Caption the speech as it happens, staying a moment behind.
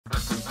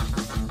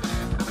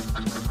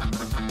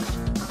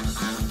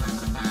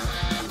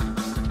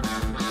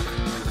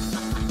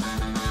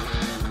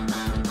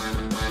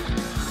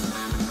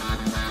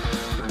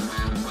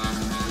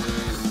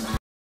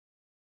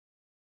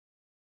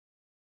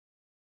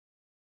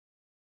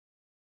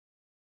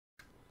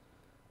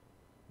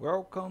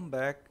Welcome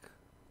back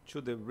to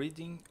the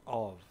reading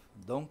of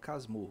DOM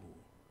CASMURRO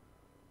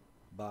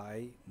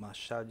by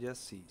Machado de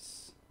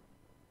Assis,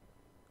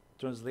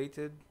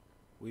 translated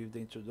with the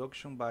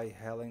introduction by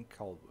Helen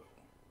Caldwell.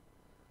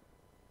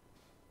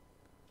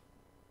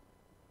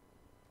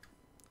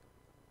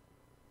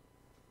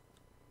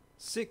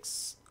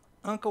 6.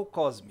 Uncle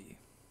Cosme.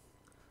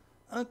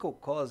 Uncle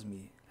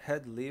Cosme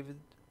had lived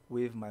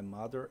with my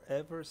mother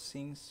ever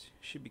since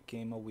she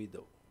became a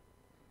widow.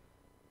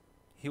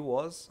 He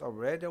was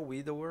already a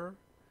widower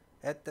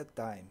at that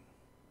time,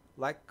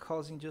 like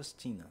Cousin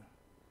Justina.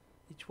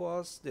 It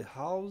was the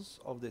house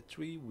of the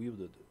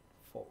three-wielded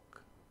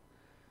folk.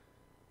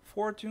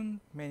 Fortune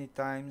many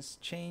times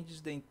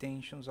changes the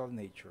intentions of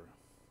nature.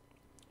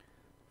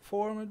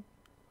 Formed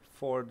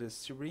for the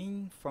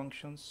serene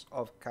functions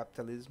of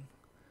capitalism,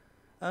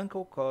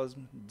 Uncle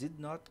Cosme did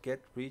not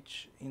get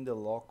rich in the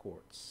law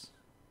courts.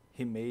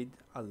 He made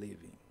a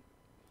living.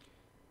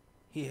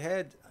 He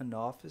had an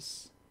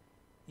office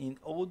in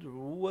Old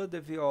Rua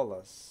de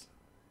Violas,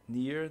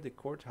 near the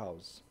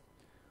courthouse,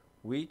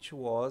 which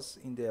was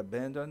in the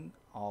abandoned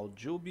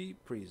Aljube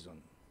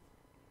prison.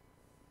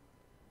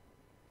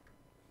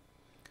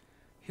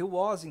 He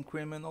was in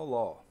criminal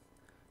law.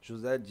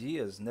 José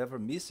Diaz never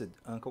missed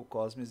Uncle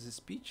Cosme's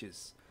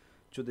speeches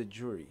to the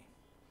jury.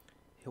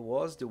 He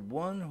was the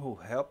one who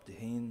helped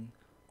him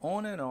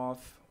on and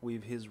off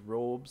with his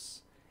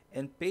robes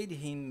and paid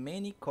him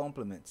many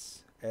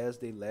compliments as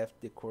they left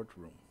the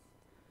courtroom.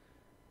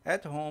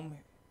 At home,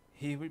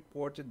 he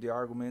reported the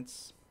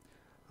arguments.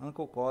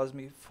 Uncle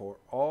Cosme, for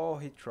all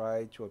he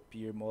tried to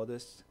appear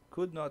modest,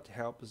 could not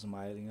help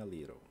smiling a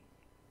little.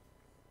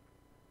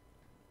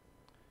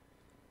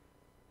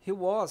 He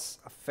was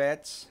a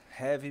fat,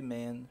 heavy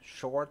man,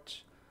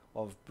 short,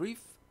 of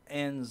breath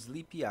and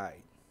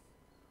sleepy-eyed.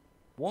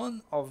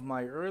 One of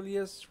my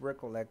earliest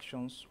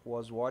recollections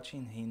was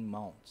watching him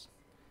mount,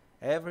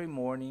 every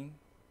morning,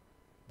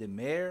 the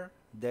mare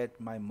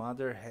that my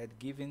mother had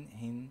given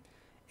him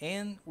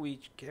and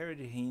which carried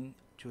him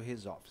to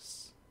his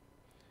office.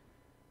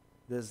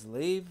 The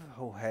slave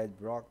who had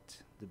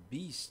brought the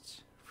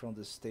beast from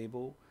the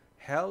stable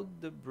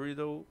held the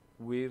bridle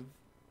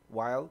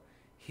while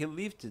he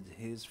lifted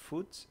his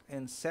foot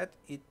and set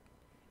it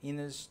in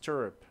a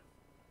stirrup.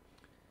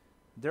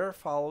 There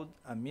followed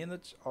a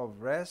minute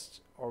of rest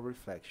or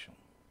reflection.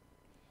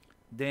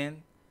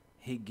 Then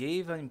he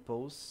gave an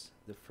impulse,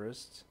 the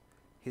first.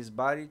 His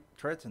body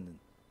threatened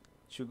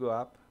to go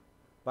up,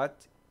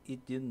 but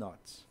it did not.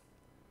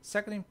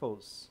 Second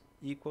impulse,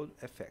 equal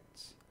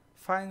effects.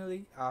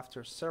 Finally,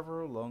 after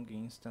several long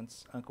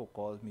instants, Uncle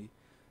Cosme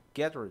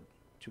gathered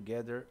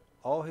together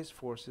all his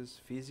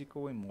forces,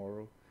 physical and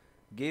moral,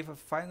 gave a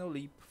final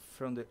leap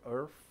from the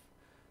earth,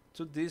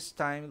 to this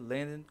time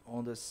landed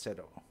on the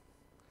saddle.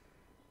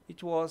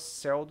 It was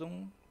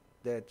seldom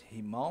that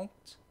he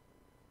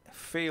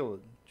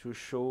failed to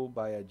show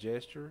by a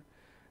gesture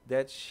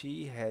that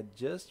she had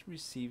just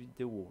received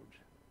the word.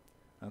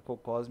 Uncle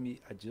Cosme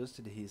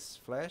adjusted his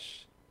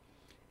flesh,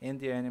 and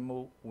the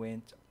animal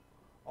went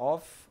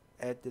off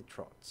at the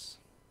trots.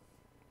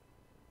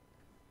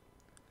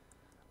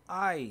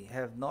 I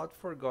have not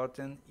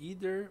forgotten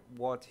either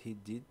what he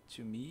did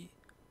to me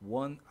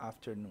one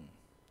afternoon.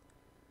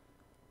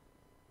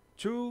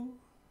 Two,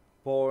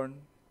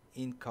 born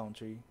in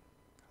country,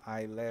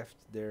 I left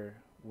there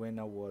when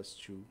I was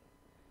 2,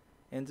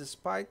 and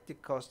despite the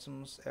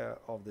customs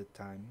of the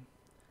time,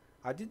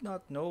 I did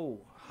not know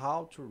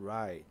how to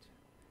ride,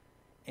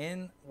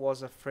 and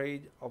was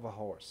afraid of a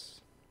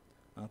horse.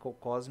 Uncle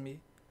Cosme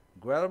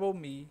grabbed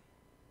me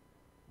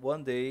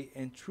one day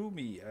and threw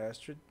me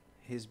astride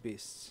his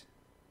beast.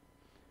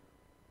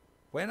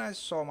 When I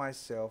saw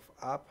myself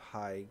up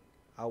high,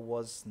 I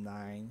was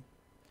 9.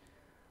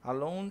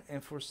 Alone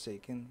and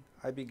forsaken,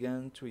 I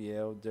began to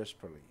yell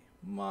desperately,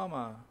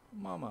 "Mama,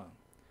 Mama!"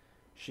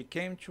 She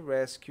came to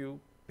rescue,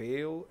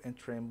 pale and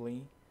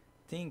trembling,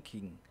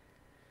 thinking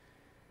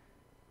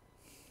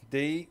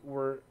they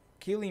were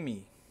killing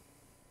me.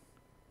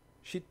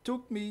 She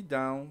took me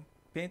down,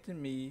 panted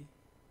me,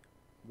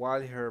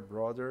 while her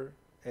brother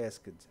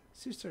asked,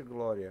 "Sister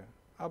Gloria,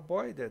 a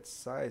boy that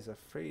size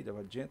afraid of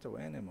a gentle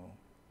animal?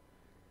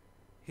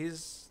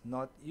 He's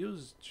not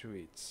used to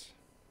it."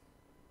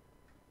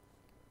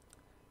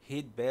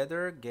 He'd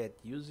better get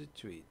used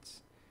to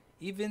it.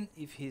 Even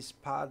if he's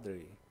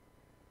padre,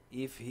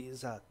 if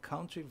he's a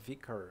country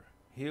vicar,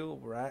 he'll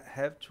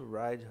have to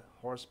ride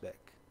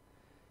horseback.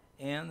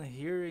 And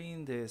here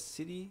in the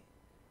city,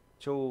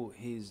 though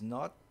he's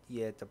not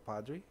yet a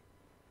padre,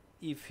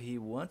 if he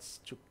wants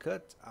to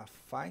cut a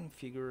fine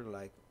figure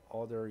like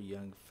other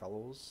young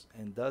fellows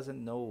and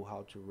doesn't know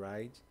how to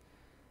ride,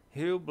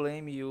 he'll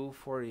blame you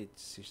for it,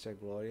 Sister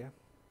Gloria.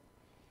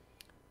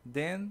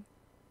 Then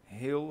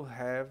he'll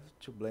have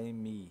to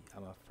blame me,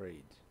 I'm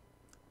afraid.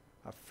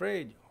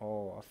 Afraid?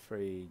 Oh,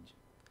 afraid.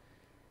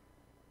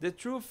 The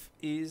truth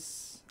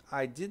is,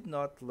 I did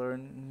not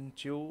learn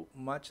until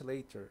much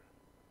later,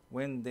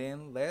 when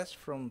then less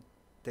from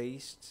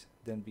taste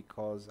than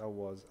because I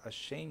was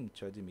ashamed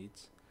to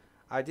admit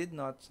I did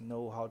not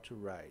know how to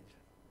ride.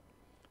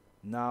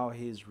 Now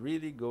he's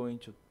really going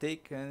to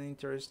take an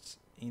interest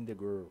in the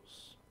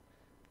girls,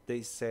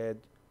 they said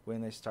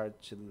when I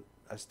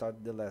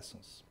started the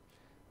lessons.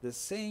 The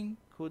same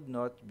could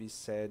not be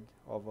said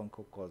of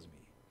Uncle Cosme.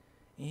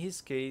 In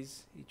his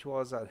case, it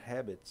was a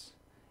habit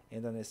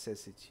and a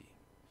necessity.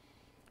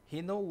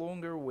 He no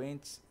longer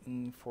went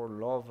in for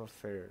love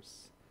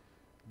affairs.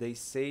 They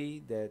say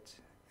that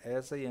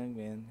as a young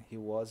man he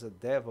was a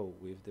devil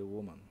with the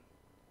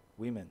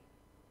women.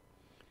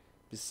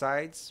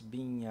 Besides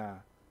being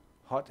a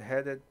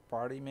hot-headed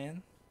party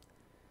man,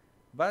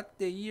 but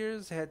the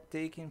years had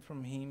taken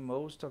from him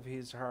most of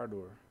his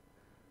ardor,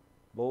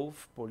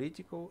 both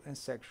political and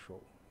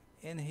sexual,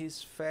 and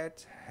his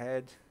fat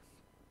had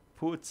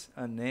put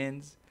an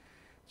end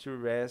to the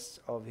rest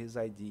of his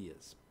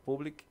ideas,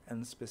 public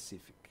and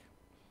specific.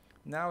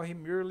 Now he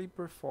merely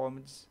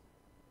performed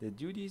the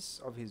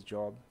duties of his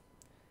job,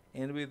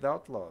 and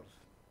without love.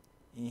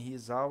 In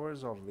his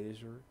hours of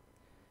leisure,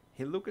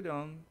 he looked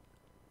on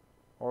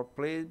or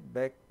played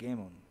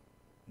backgammon.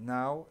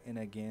 Now and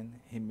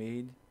again he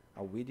made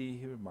a witty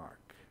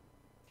remark.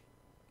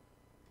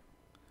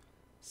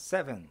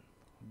 7.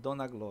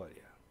 Dona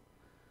Gloria.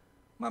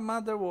 My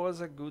mother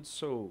was a good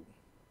soul.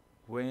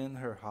 When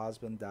her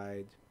husband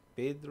died,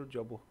 Pedro de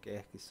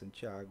Albuquerque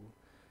Santiago,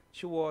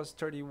 she was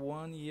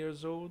 31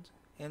 years old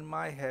and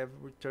might have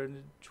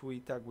returned to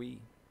Itagüí.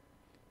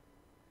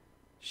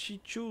 She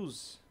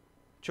chose,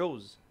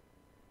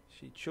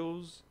 she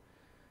chose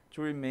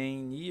to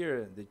remain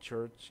near the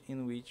church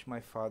in which my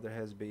father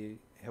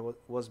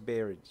was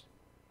buried.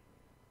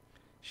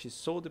 She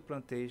sold the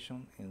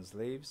plantation and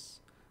slaves,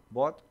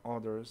 bought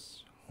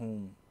others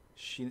whom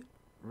she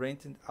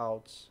rented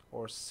out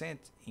or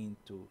sent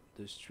into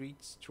the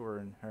streets to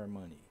earn her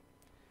money.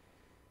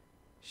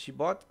 She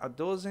bought a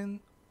dozen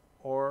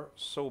or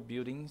so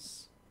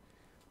buildings,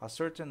 a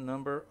certain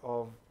number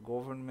of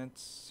government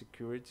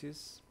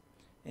securities,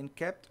 and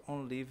kept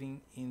on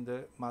living in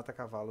the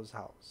Matacavallo's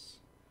house,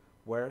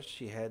 where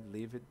she had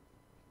lived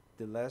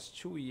the last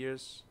 2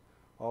 years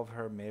of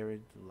her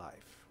married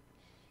life.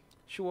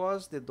 She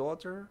was the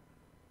daughter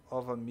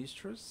of a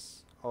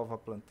mistress of a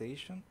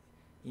plantation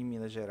in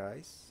Minas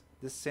Gerais,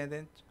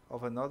 descendant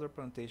of another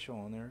plantation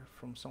owner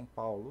from São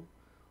Paulo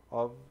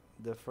of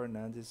the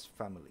Fernandes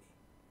family.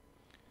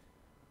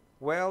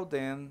 Well,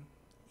 then,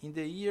 in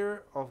the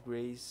year of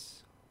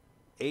grace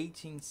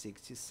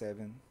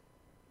 1867,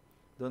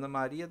 Dona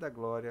Maria da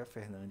Glória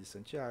Fernandes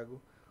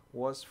Santiago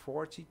was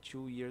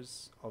 42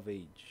 years of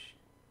age.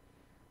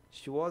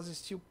 She was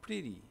still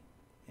pretty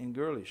and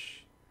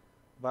girlish,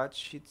 but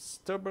she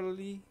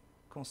stubbornly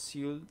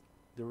concealed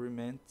the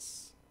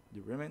remnants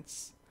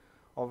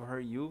of her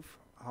youth,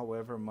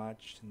 however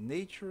much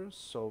nature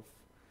sought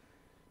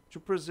to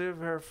preserve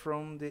her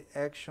from the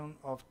action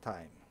of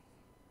time.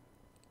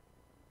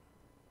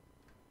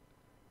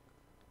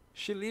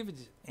 She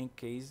lived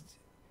encased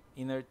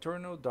in an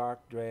eternal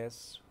dark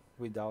dress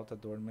without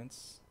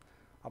adornments,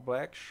 a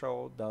black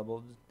shawl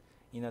doubled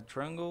in a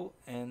triangle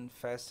and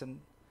fastened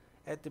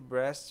at the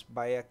breast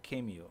by a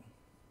cameo.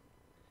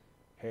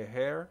 Her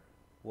hair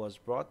was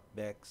brought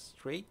back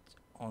straight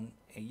on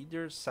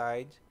either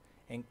side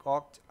and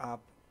cocked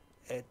up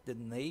at the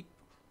nape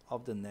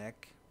of the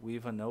neck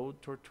with an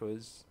old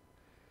tortoise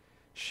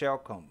shell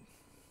comb.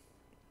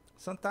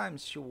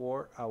 Sometimes she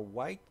wore a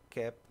white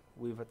cap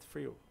with a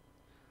frill.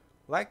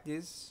 Like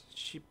this,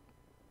 she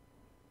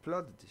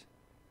plodded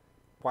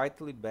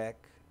quietly back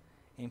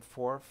and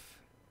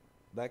forth,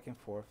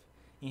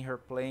 in her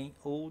plain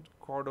old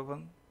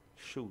Cordovan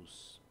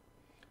shoes,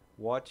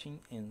 watching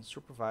and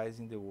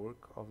supervising the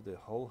work of the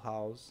whole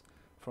house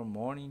from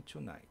morning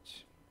to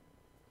night.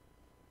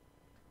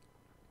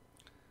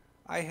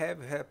 I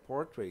have her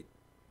portrait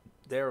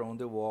there on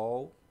the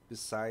wall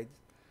beside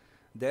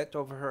that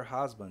of her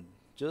husband,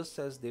 just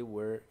as they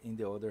were in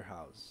the other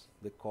house.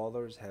 The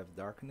colors have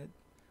darkened,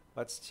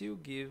 but still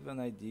give an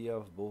idea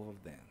of both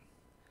of them.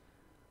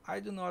 I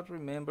do not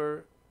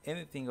remember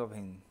anything of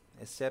him,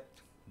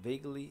 except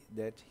vaguely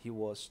that he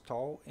was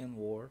tall and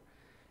wore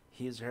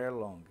his hair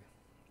long.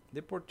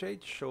 The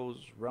portrait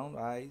shows round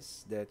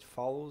eyes that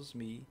follows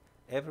me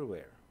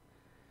everywhere,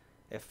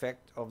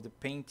 effect of the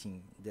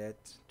painting that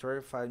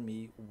terrified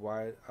me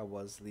while I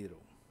was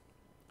little.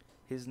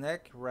 His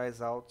neck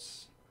rises out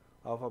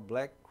of a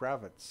black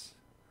cravat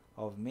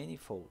of many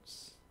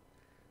folds.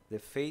 The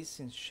face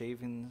is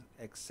shaven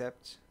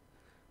except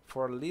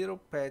for a little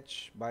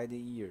patch by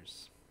the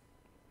ears.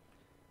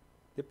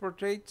 The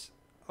portrait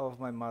of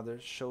my mother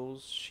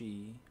shows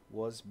she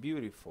was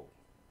beautiful.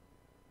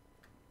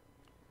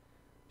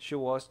 She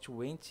was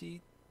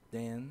 20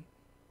 then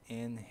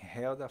and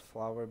held a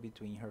flower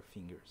between her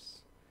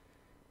fingers.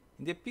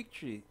 In the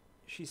picture,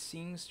 she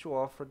seems to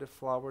offer the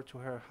flower to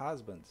her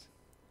husband.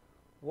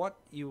 What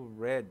you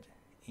read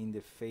in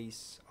the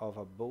face of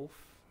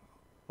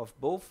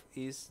both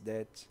is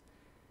that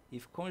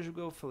if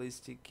conjugal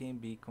felicity can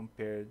be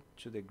compared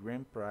to the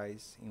grand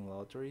prize in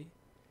lottery,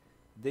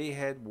 they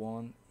had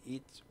won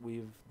it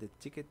with the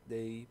ticket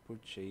they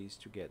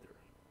purchased together.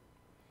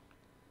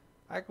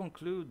 I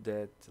conclude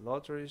that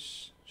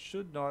lotteries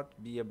should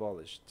not be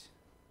abolished.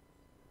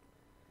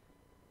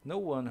 No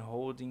one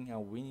holding a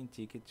winning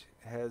ticket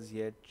has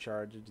yet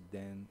charged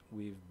them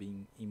with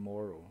being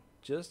immoral,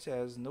 just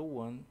as no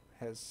one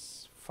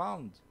has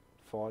found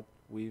fault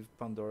with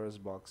Pandora's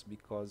box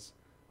because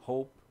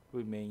hope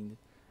remained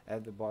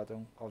at the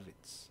bottom of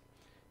it.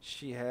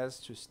 She has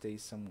to stay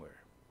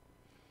somewhere.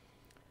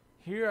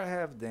 Here I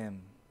have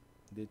them,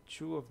 the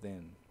two of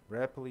them,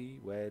 happily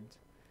wed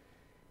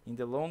in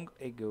the long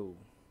ago,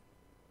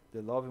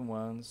 the loving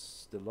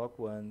ones, the loved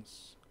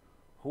ones,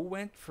 who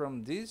went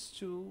from this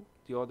to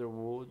the other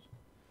world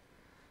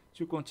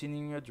to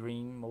continue a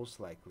dream, most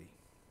likely.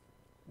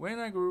 When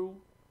I grew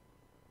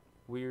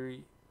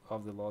weary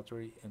of the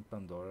lottery and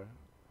Pandora,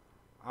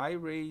 I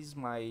raised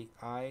my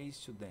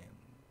eyes to them,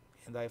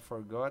 and I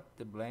forgot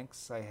the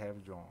blanks I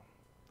have drawn,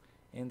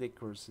 and the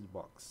cursed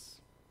box.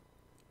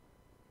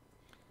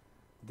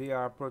 They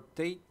are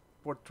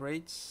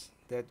portraits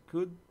that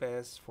could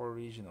pass for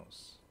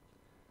originals.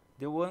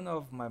 The one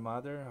of my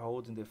mother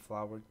holding the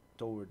flower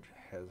toward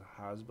her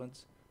husband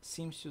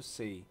seems to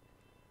say,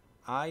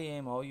 I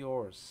am all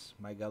yours,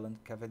 my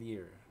gallant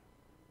cavalier.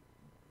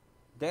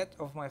 That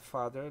of my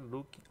father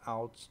looking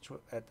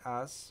at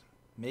us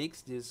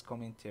makes this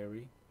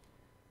commentary.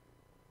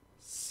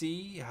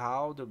 See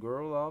how the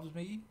girl loves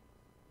me?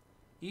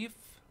 If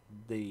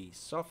they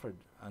suffered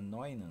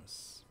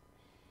annoyance,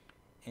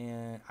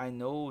 and I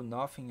know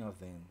nothing of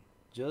them,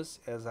 just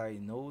as I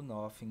know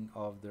nothing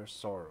of their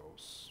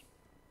sorrows.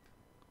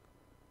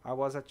 I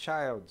was a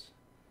child,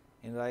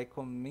 and I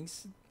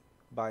commenced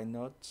by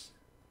not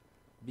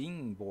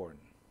being born.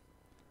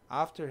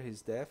 After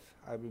his death,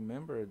 I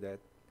remember that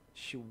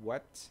she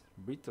wept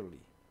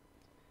bitterly.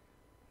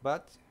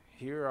 But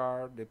here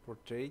are the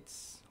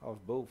portraits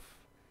of both,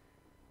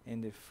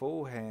 and the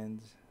full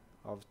hand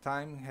of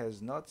time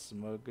has not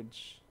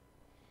smudged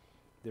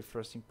the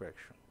first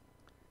impression.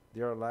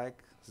 They are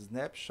like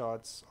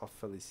snapshots of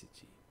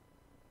felicity.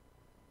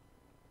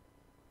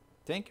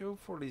 Thank you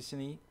for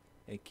listening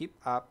and keep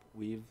up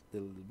with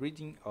the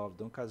reading of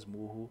Dom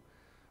Casmurro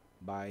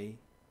by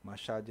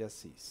Machado de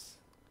Assis.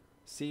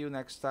 See you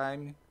next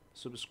time.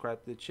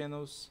 Subscribe to the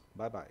channels.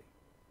 Bye bye.